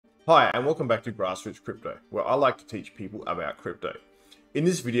Hi, and welcome back to Grassroots Crypto, where I like to teach people about crypto. In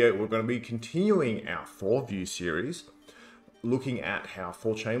this video, we're going to be continuing our THORview series, looking at how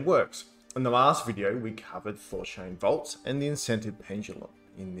THORChain works. In the last video, we covered THORChain vaults and the incentive pendulum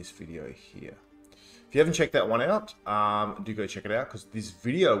in this video here. If you haven't checked that one out, do go check it out, because this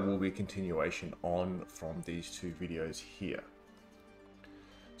video will be a continuation on from these two videos here.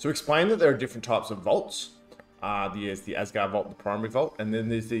 So explain that there are different types of vaults. There's the Asgard vault, the primary vault, and then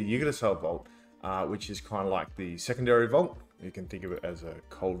there's the Yggdrasil vault, which is kind of like the secondary vault. You can think of it as a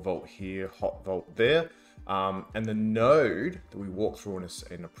cold vault here, hot vault there. And the node that we walked through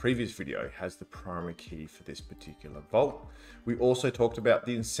in a previous video has the primary key for this particular vault. We also talked about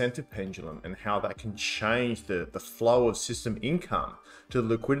the incentive pendulum and how that can change the flow of system income to the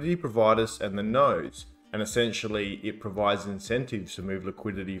liquidity providers and the nodes. And essentially, it provides incentives to move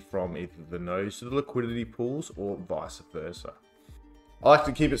liquidity from either the nodes to the liquidity pools or vice versa. I like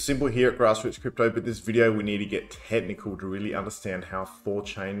to keep it simple here at Grassroots Crypto, but this video we need to get technical to really understand how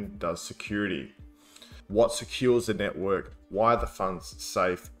THORChain does security. What secures the network, why the funds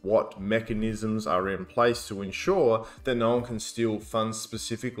safe, what mechanisms are in place to ensure that no one can steal funds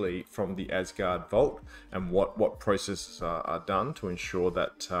specifically from the Asgard vault, and what processes are done to ensure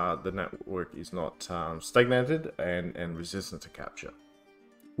that the network is not stagnated and resistant to capture.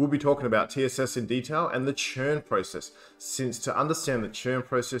 We'll be talking about TSS in detail and the churn process, since to understand the churn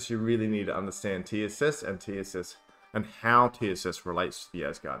process, you really need to understand TSS and how TSS relates to the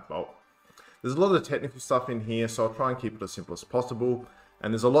Asgard vault. There's a lot of technical stuff in here, so I'll try and keep it as simple as possible.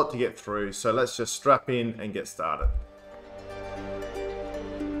 And there's a lot to get through, so let's just strap in and get started.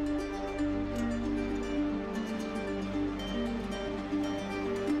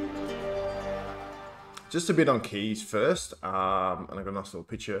 Just a bit on keys first, and I've got a nice little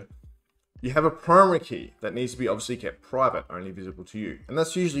picture. You have a primary key that needs to be obviously kept private, only visible to you. And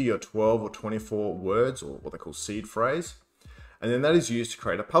that's usually your 12 or 24 words, or what they call seed phrase. And then that is used to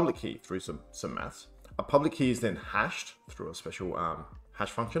create a public key through some maths. A public key is then hashed through a special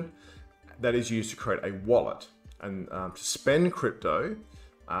hash function that is used to create a wallet. And to spend crypto,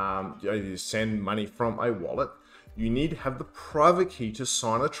 you send money from a wallet, you need to have the private key to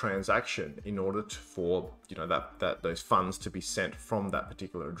sign a transaction in order for those funds to be sent from that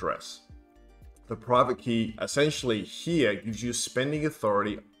particular address. The private key essentially here gives you spending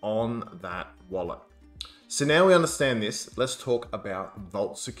authority on that wallet. So now we understand this, let's talk about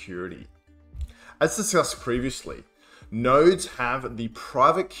vault security. As discussed previously, nodes have the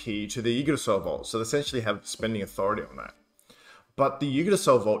private key to the Yggdrasil vault, so they essentially have spending authority on that. But the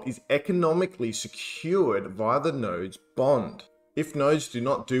Yggdrasil vault is economically secured via the node's bond. If nodes do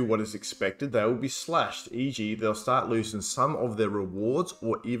not do what is expected, they will be slashed, e.g. they'll start losing some of their rewards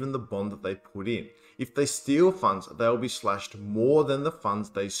or even the bond that they put in. If they steal funds, they'll be slashed more than the funds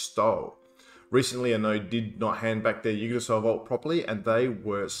they stole. Recently, a node did not hand back their Yggdrasil vault properly, and they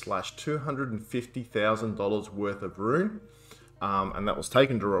were slashed $250,000 worth of rune, and that was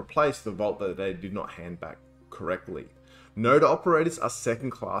taken to replace the vault that they did not hand back correctly. Node operators are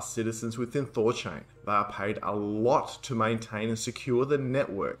second-class citizens within THORChain. They are paid a lot to maintain and secure the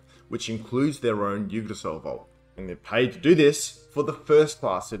network, which includes their own Yggdrasil vault. And they're paid to do this for the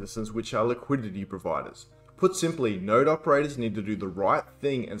first-class citizens, which are liquidity providers. Put simply, node operators need to do the right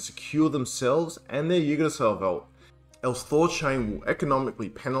thing and secure themselves and their Yggdrasil vault, else THORChain will economically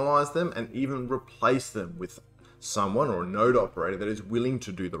penalize them and even replace them with someone or a node operator that is willing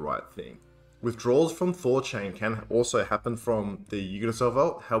to do the right thing. Withdrawals from THORChain can also happen from the Yggdrasil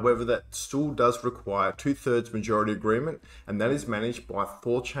vault, however that still does require 2/3 majority agreement, and that is managed by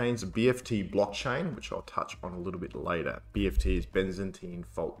THORChain's BFT blockchain, which I'll touch on a little bit later. BFT is Byzantine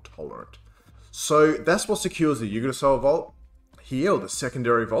fault tolerant. So that's what secures the Yggdrasil vault here, or the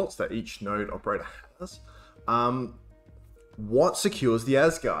secondary vaults that each node operator has. What secures the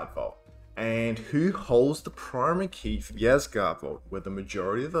Asgard vault? And who holds the primary key for the Asgard vault, where the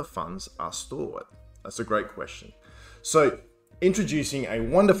majority of the funds are stored? That's a great question. So introducing a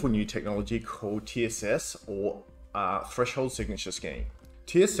wonderful new technology called TSS, or Threshold Signature Scheme.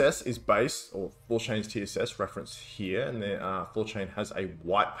 TSS is based, or THORChain's TSS referenced here, and THORChain has a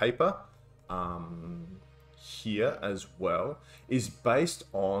white paper here as well, is based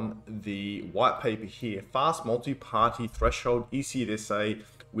on the white paper here, Fast Multi-Party Threshold ECDSA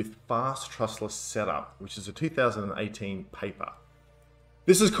with Fast Trustless Setup, which is a 2018 paper.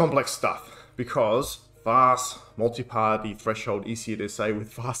 This is complex stuff because Fast Multi-Party Threshold ECDSA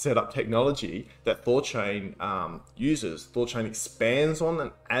with Fast Setup technology that THORChain uses, THORChain expands on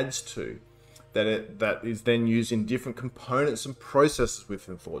and adds to, that is then used in different components and processes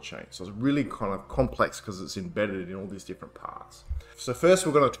within THORChain. So it's really kind of complex because it's embedded in all these different parts. So first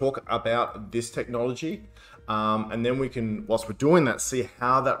we're going to talk about this technology, and then we can, whilst we're doing that, see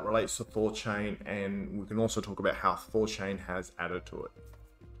how that relates to THORChain, and we can also talk about how THORChain has added to it.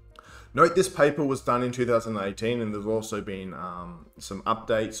 Note this paper was done in 2018, and there's also been some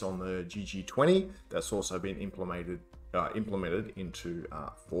updates on the GG20 that's also been implemented into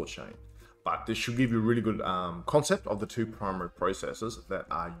THORChain. But this should give you a really good concept of the two primary processes that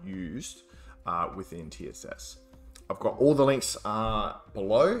are used within TSS. I've got all the links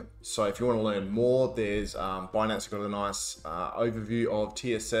below, so if you want to learn more, there's Binance has got a nice overview of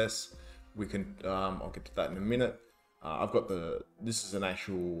TSS. We can, I'll get to that in a minute. I've got this is an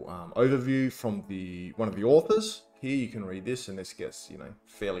actual overview from one of the authors. Here you can read this, and this gets, you know,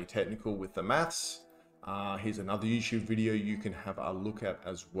 fairly technical with the maths. Here's another YouTube video you can have a look at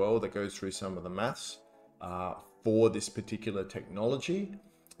as well that goes through some of the maths for this particular technology.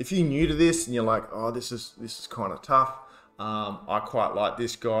 If you're new to this and you're like, oh, this is kind of tough, I quite like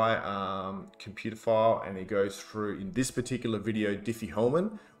this guy, Computer File, and he goes through in this particular video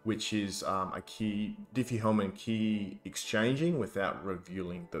Diffie-Hellman, which is a key Diffie-Hellman key exchanging without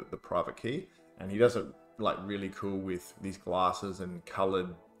revealing the private key, and he does it like really cool with these glasses and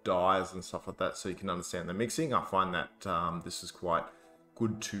colored dyes and stuff like that, so you can understand the mixing. I find that this is quite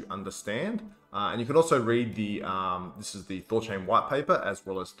good to understand, and you can also read the this is the THORChain white paper as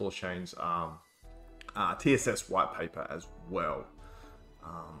well as THORChain's TSS white paper as well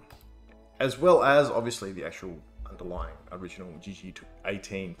as obviously the actual underlying original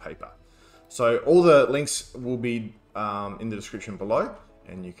GG18 paper. So all the links will be in the description below,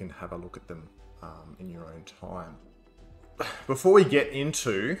 and you can have a look at them in your own time. Before we get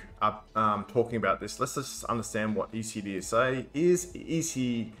into talking about this, let's just understand what ECDSA is.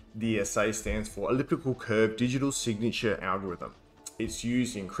 ECDSA stands for Elliptical Curve Digital Signature Algorithm. It's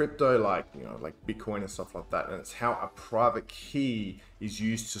used in crypto, like Bitcoin and stuff like that, and it's how a private key is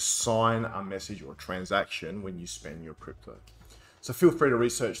used to sign a message or a transaction when you spend your crypto. So feel free to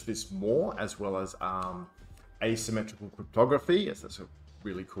research this more, as well as asymmetrical cryptography, as that's a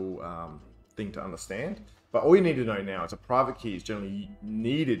really cool thing to understand. But all you need to know now is a private key is generally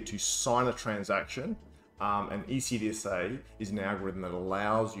needed to sign a transaction, and ECDSA is an algorithm that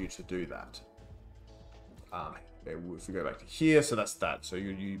allows you to do that. If we go back to here, so that's that. So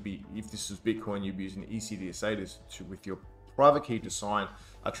if this is Bitcoin, you'd be using ECDSA with your private key to sign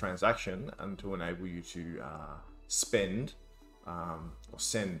a transaction and to enable you to spend or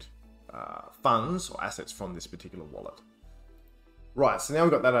send funds or assets from this particular wallet. Right, so now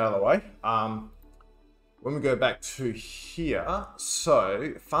we've got that out of the way. When we go back to here,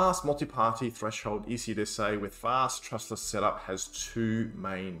 so fast multi-party threshold ECDSA with fast trustless setup has two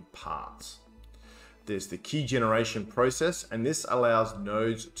main parts. There's the key generation process, and this allows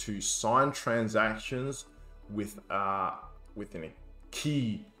nodes to sign transactions within a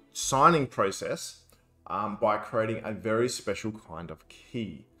key signing process by creating a very special kind of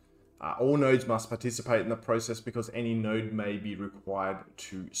key. All nodes must participate in the process because any node may be required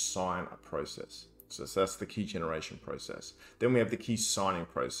to sign a process. So that's the key generation process. Then we have the key signing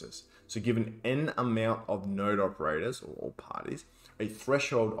process. So given n amount of node operators, or all parties, a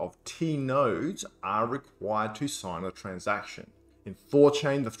threshold of T nodes are required to sign a transaction. In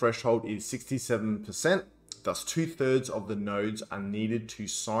THORChain, the threshold is 67%, thus 2/3 of the nodes are needed to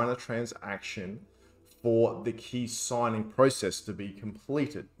sign a transaction for the key signing process to be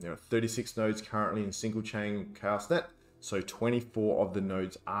completed. There are 36 nodes currently in single chain ChaosNet, so 24 of the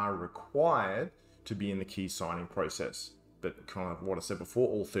nodes are required to be in the key signing process. But kind of what I said before,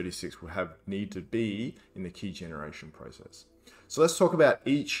 all 36 will need to be in the key generation process. So let's talk about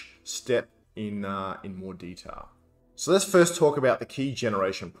each step in more detail. So let's first talk about the key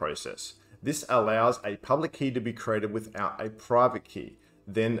generation process. This allows a public key to be created without a private key.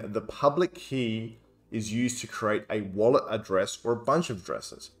 Then the public key is used to create a wallet address or a bunch of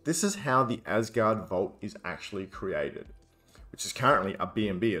addresses. This is how the Asgard vault is actually created, which is currently a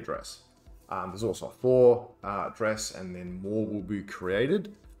BNB address. There's also a Thor address, and then more will be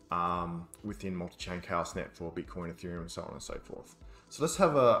created within multi-chain ChaosNet for Bitcoin, Ethereum, and so on and so forth. So let's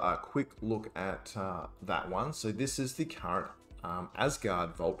have a quick look at that one. So this is the current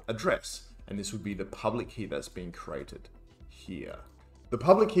Asgard vault address, and this would be the public key that's being created here. The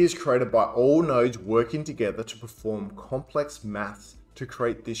public key is created by all nodes working together to perform complex maths to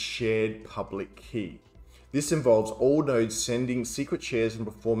create this shared public key. This involves all nodes sending secret shares and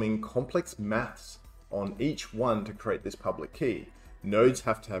performing complex maths on each one to create this public key. Nodes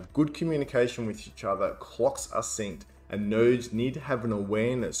have to have good communication with each other, clocks are synced, and nodes need to have an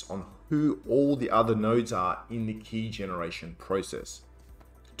awareness on who all the other nodes are in the key generation process.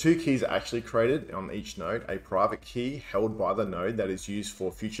 Two keys are actually created on each node, a private key held by the node that is used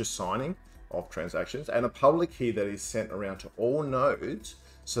for future signing of transactions, and a public key that is sent around to all nodes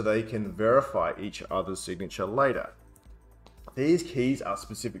so they can verify each other's signature later. These keys are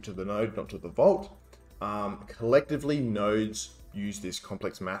specific to the node, not to the vault. Collectively, nodes use this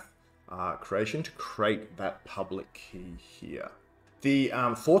complex math creation to create that public key here. The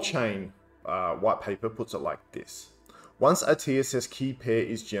THORChain white paper puts it like this. Once a TSS key pair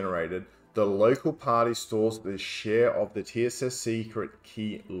is generated, the local party stores the share of the TSS secret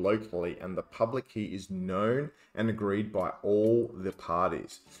key locally, and the public key is known and agreed by all the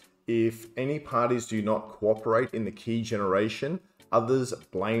parties. If any parties do not cooperate in the key generation, others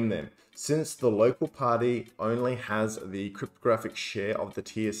blame them. Since the local party only has the cryptographic share of the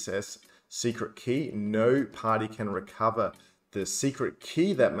TSS secret key, no party can recover the secret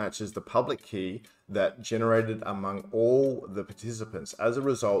key that matches the public key that generated among all the participants. As a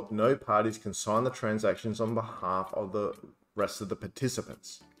result, no parties can sign the transactions on behalf of the rest of the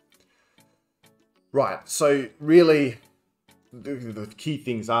participants. Right, so really, the key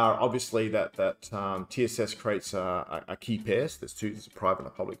things are obviously that TSS creates a key pair. So there's two, there's a private and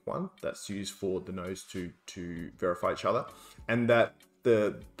a public one that's used for the nodes to verify each other, and that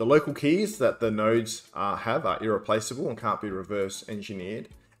the local keys that the nodes have are irreplaceable and can't be reverse engineered,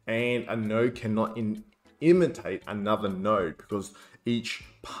 and a node cannot imitate another node because each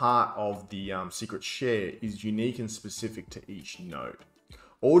part of the secret share is unique and specific to each node.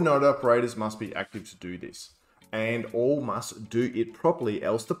 All node operators must be active to do this, and all must do it properly,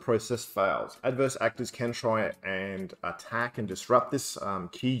 else the process fails. Adverse actors can try and attack and disrupt this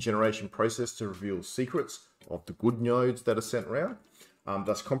key generation process to reveal secrets of the good nodes that are sent around,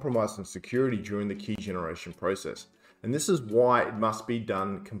 thus compromising security during the key generation process. And this is why it must be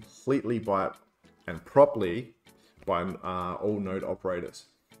done completely and properly by all node operators.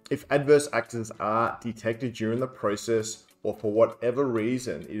 If adverse actors are detected during the process, or for whatever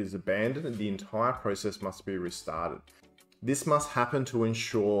reason it is abandoned, the entire process must be restarted. This must happen to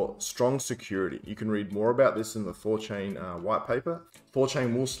ensure strong security. You can read more about this in the THORChain white paper.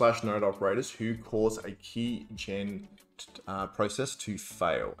 THORChain will slash node operators who cause a key gen process to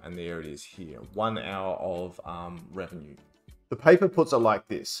fail, and there it is here, 1 hour of revenue. The paper puts it like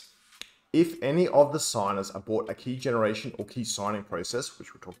this. If any of the signers abort a key generation or key signing process,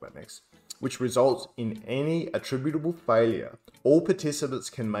 which we'll talk about next, which results in any attributable failure, all participants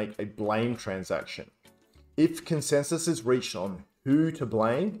can make a blame transaction. If consensus is reached on who to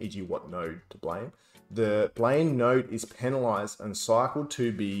blame, e.g. what node to blame, the blame node is penalized and cycled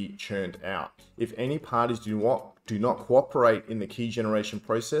to be churned out. If any parties do not cooperate in the key generation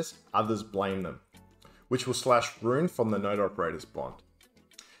process, others blame them, which will slash ruin from the node operator's bond.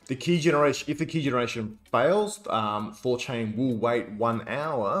 If the key generation fails, THORChain will wait 1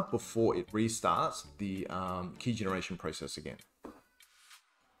 hour before it restarts the key generation process again.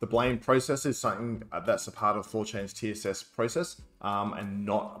 The blame process is something that's a part of THORChain's TSS process and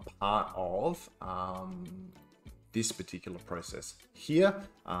not a part of this particular process. Here,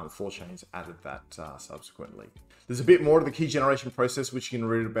 THORChain's added that subsequently. There's a bit more to the key generation process, which you can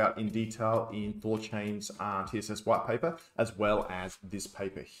read about in detail in THORChain's TSS white paper, as well as this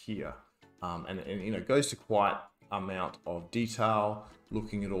paper here. And you know, it goes to quite amount of detail,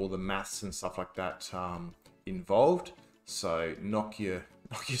 looking at all the maths and stuff like that involved. So knock your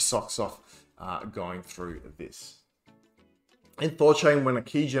socks off going through this. In THORChain, when a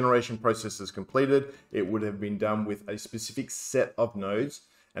key generation process is completed, it would have been done with a specific set of nodes,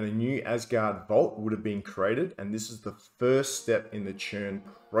 and a new Asgard vault would have been created, and this is the first step in the churn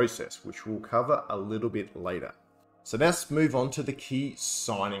process, which we'll cover a little bit later. So now let's move on to the key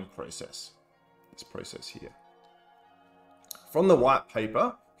signing process, this process here. From the white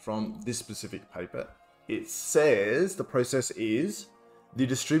paper, from this specific paper, it says the process is the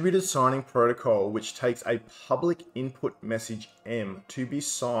distributed signing protocol, which takes a public input message M to be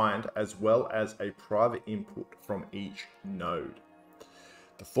signed, as well as a private input from each node.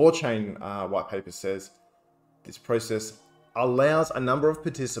 The THORChain white paper says this process allows a number of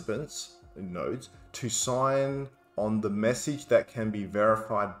participants, nodes, to sign on the message that can be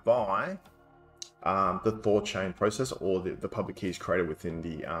verified by the THORChain process, or the public keys created within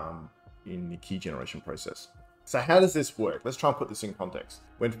the key generation process. So how does this work? Let's try and put this in context.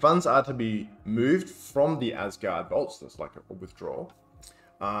 When funds are to be moved from the Asgard vaults, that's like a withdrawal,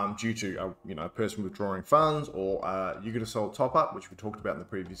 due to a person withdrawing funds or Yggdrasil top up, which we talked about in the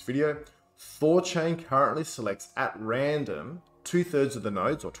previous video, THORChain currently selects at random 2/3 of the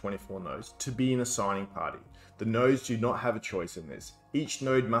nodes, or 24 nodes, to be in a signing party. The nodes do not have a choice in this. Each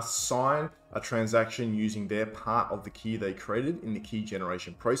node must sign a transaction using their part of the key they created in the key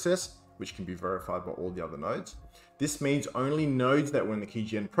generation process, which can be verified by all the other nodes. This means only nodes that were in the key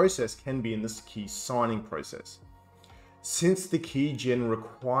gen process can be in this key signing process. Since the key gen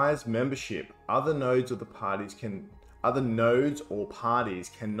requires membership, other nodes or parties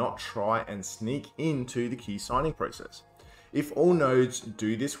cannot try and sneak into the key signing process. If all nodes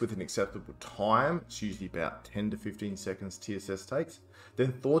do this with an acceptable time, it's usually about 10 to 15 seconds TSS takes,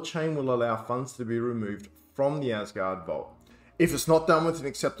 then THORChain will allow funds to be removed from the Asgard vault. If it's not done with an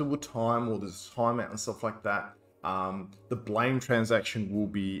acceptable time, or there's a timeout and stuff like that, the blame transaction will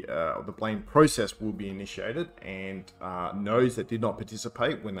be, the blame process will be initiated, and nodes that did not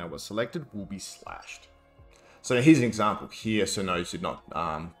participate when they were selected will be slashed. So here's an example here. So nodes did not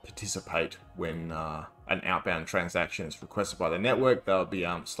participate when an outbound transaction is requested by the network. They'll be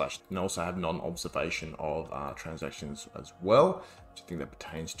slashed, and also have non-observation of transactions as well, which I think that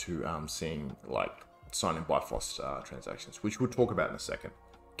pertains to seeing like signing Bifrost transactions, which we'll talk about in a second.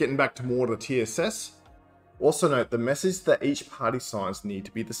 Getting back to more of the TSS. Also note the message that each party signs need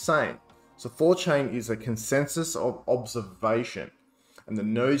to be the same. So THORChain is a consensus of observation, and the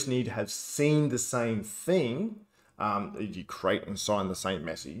nodes need to have seen the same thing, you create and sign the same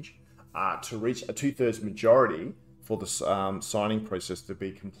message, to reach a 2/3 majority for the signing process to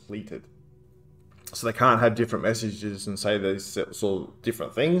be completed. So they can't have different messages and say they saw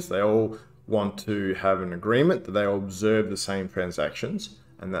different things. They all want to have an agreement that they all observe the same transactions,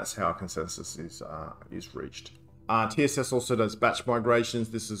 and that's how consensus is reached. TSS also does batch migrations.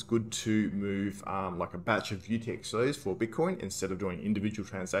 This is good to move like a batch of UTXOs for Bitcoin instead of doing individual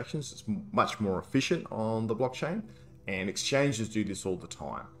transactions. It's much more efficient on the blockchain, and exchanges do this all the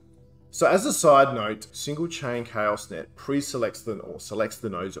time. So as a side note, single chain ChaosNet pre-selects selects the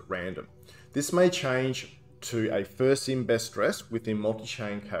nodes at random. This may change to a first in best dress within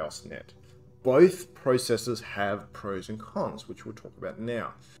multi-chain ChaosNet. Both processes have pros and cons, which we'll talk about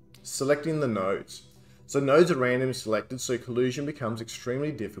now. Selecting the nodes. So nodes are randomly selected, so collusion becomes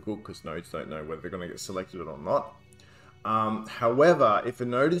extremely difficult because nodes don't know whether they're going to get selected or not. However, if a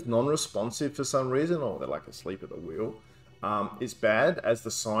node is non-responsive for some reason, or they're like asleep at the wheel, it's bad, as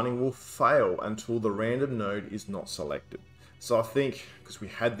the signing will fail until the random node is not selected. So I think, because we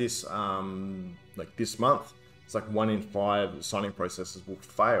had this like this month, it's like 1 in 5 signing processes will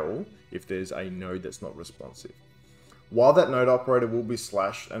fail if there's a node that's not responsive. While that node operator will be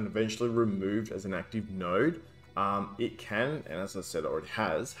slashed and eventually removed as an active node, it can, and as I said, or it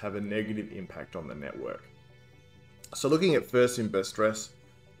has, have a negative impact on the network. So looking at first in best dress,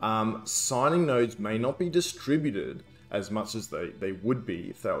 signing nodes may not be distributed as much as they would be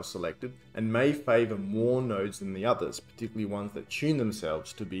if they were selected, and may favor more nodes than the others, particularly ones that tune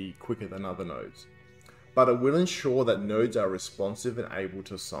themselves to be quicker than other nodes. But it will ensure that nodes are responsive and able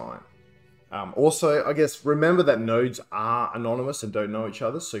to sign. Also, I guess, remember that nodes are anonymous and don't know each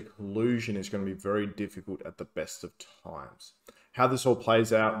other, so collusion is going to be very difficult at the best of times. How this all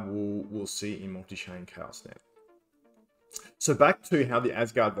plays out, we'll see in multi-chain ChaosNet. So back to how the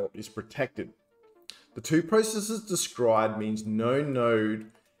Asgard vault is protected. The two processes described means no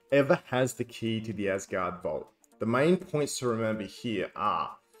node ever has the key to the Asgard vault. The main points to remember here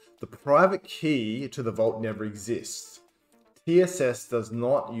are: the private key to the vault never exists. TSS does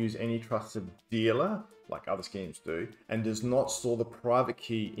not use any trusted dealer like other schemes do, and does not store the private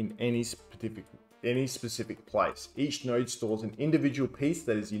key in any specific place. Each node stores an individual piece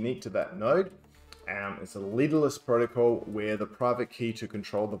that is unique to that node. It's a leaderless protocol where the private key to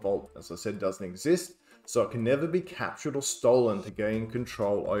control the vault, as I said, doesn't exist, so it can never be captured or stolen to gain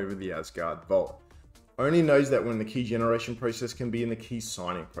control over the Asgard vault. Only nodes that were in the key generation process can be in the key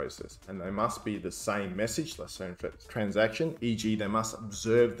signing process, and they must be the same message, the same transaction, e.g. they must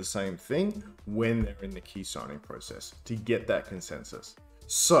observe the same thing when they're in the key signing process to get that consensus.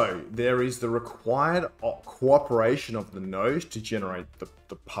 So there is the required cooperation of the nodes to generate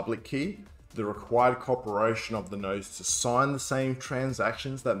the public key, the required cooperation of the nodes to sign the same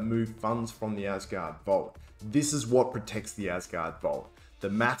transactions that move funds from the Asgard vault. This is what protects the Asgard vault. The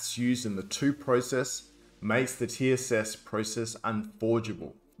maths used in the two process makes the TSS process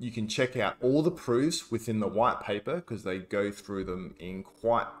unforgeable. You can check out all the proofs within the white paper because they go through them in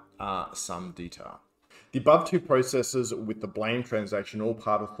quite some detail. The above two processes with the blame transaction all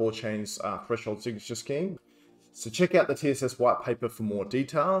part of THORChain's threshold signature scheme. So check out the TSS white paper for more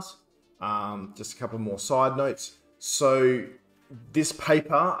details. Just a couple more side notes. So this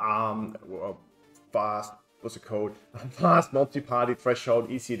paper, fast multi-party threshold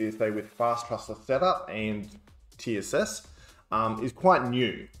ECDSA with fast trustless setup and TSS. is quite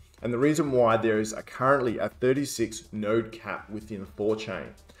new. And the reason why there is currently a 36 node cap within THORChain.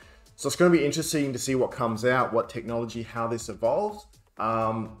 So it's going to be interesting to see what comes out, what technology, how this evolves.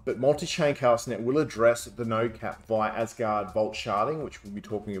 But multi-chain chaosnet will address the node cap via Asgard vault sharding, which we'll be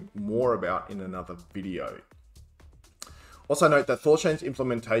talking more about in another video. Also note that THORChain's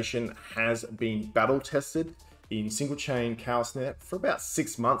implementation has been battle tested in single chain chaosnet for about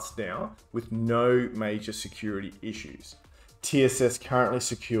 6 months now with no major security issues. TSS currently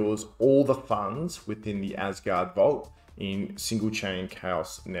secures all the funds within the Asgard vault in single chain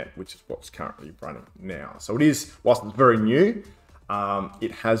chaosnet, which is what's currently running now. So it is, whilst it's very new,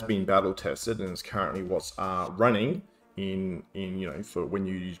 it has been battle tested and is currently what's running in for when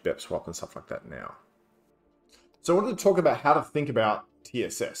you use BEP swap and stuff like that now. So I wanted to talk about how to think about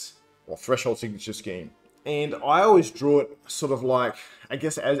TSS or threshold signature scheme. And I always draw it sort of like, I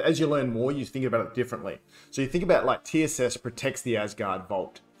guess as you learn more, you think about it differently. So you think about like TSS protects the Asgard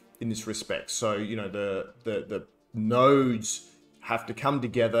vault in this respect. So, the nodes have to come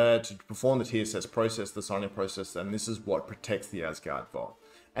together to perform the TSS process, the signing process, and this is what protects the Asgard vault.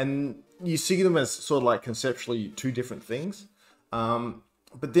 And you see them as sort of like conceptually two different things.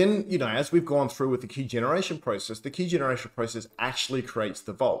 But then, as we've gone through with the key generation process, the key generation process actually creates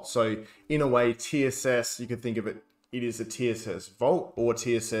the vault. So in a way, TSS, you can think of it, it is a TSS vault, or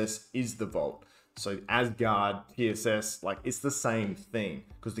TSS is the vault. So Asgard, TSS, like it's the same thing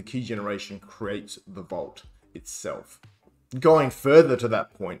because the key generation creates the vault itself. Going further to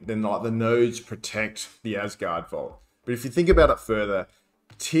that point, then like the nodes protect the Asgard vault. But if you think about it further,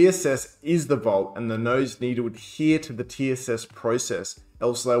 TSS is the vault and the nodes need to adhere to the TSS process,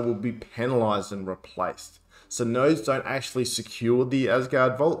 else they will be penalized and replaced. So nodes don't actually secure the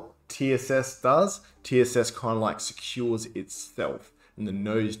Asgard vault, TSS does. TSS kind of like secures itself and the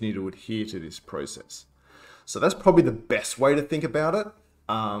nodes need to adhere to this process. So that's probably the best way to think about it.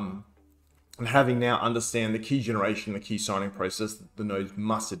 And having now understand the key generation, the key signing process that the nodes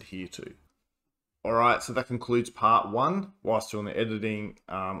must adhere to. All right, so that concludes part 1. Whilst doing the editing,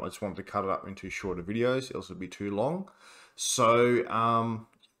 I just wanted to cut it up into shorter videos, else it'd be too long. So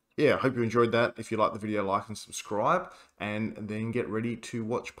yeah, I hope you enjoyed that. If you like the video, like and subscribe, and then get ready to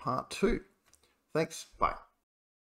watch part 2. Thanks, bye.